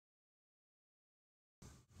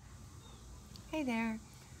Hey there!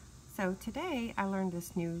 So today I learned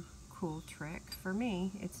this new cool trick. For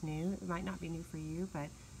me, it's new. It might not be new for you, but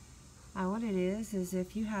what it is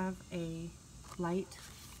if you have a light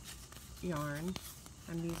yarn,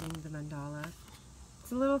 I'm using the Mandala.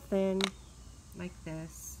 It's a little thin, like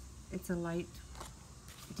this. It's a light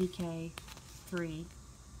DK3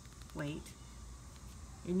 weight.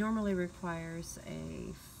 It normally requires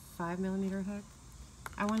a 5mm hook.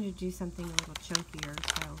 I wanted to do something a little chunkier,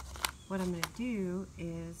 so what I'm going to do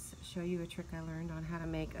is show you a trick I learned on how to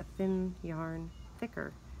make a thin yarn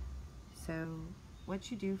thicker. So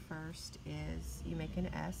what you do first is you make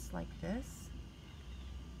an S like this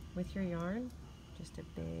with your yarn, just a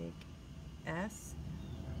big S.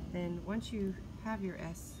 Then once you have your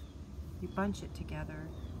S, you bunch it together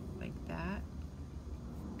like that,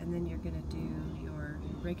 and then you're going to do your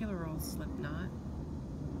regular old slip knot.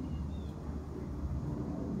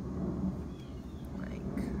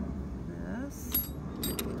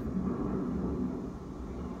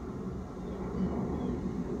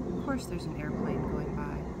 Of course there's an airplane going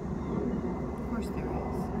by. Of course there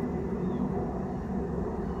is.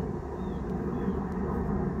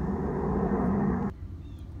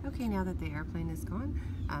 Okay, now that the airplane is gone,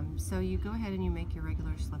 so you go ahead and you make your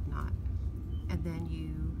regular slip knot, and then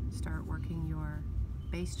you start working your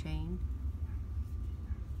base chain.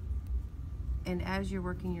 And as you're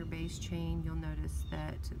working your base chain, you'll notice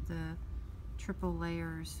that the triple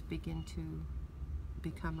layers begin to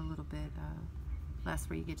become a little bit less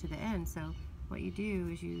where you get to the end. So what you do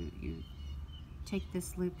is you take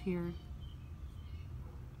this loop here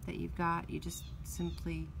that you've got, you just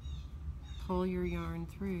simply pull your yarn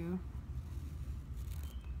through,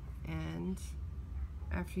 and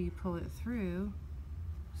after you pull it through,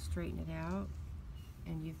 straighten it out,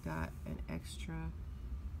 and you've got an extra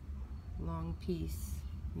long piece.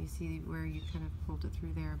 You see where you kind of pulled it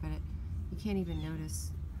through there, but you can't even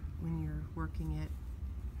notice when you're working it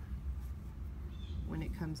when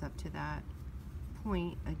it comes up to that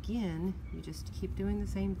point. Again, you just keep doing the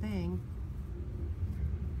same thing,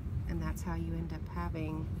 and that's how you end up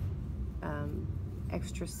having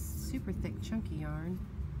extra super thick chunky yarn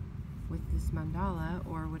with this Mandala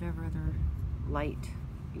or whatever other light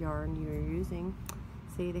yarn you're using.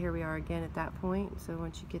 See, here we are again at that point. So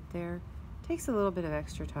once you get there, it takes a little bit of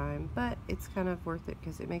extra time, but it's kind of worth it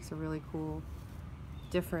because it makes a really cool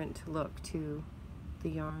different look to the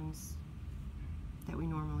yarns that we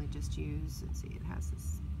normally just use. And see, it has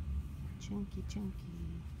this chunky,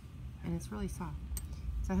 and it's really soft.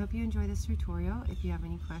 So I hope you enjoy this tutorial. If you have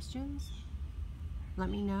any questions, let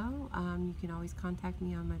me know. You can always contact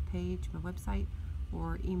me on my page, my website,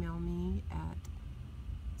 or email me at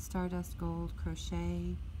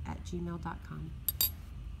stardustgoldcrochet@gmail.com.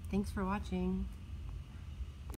 Thanks for watching.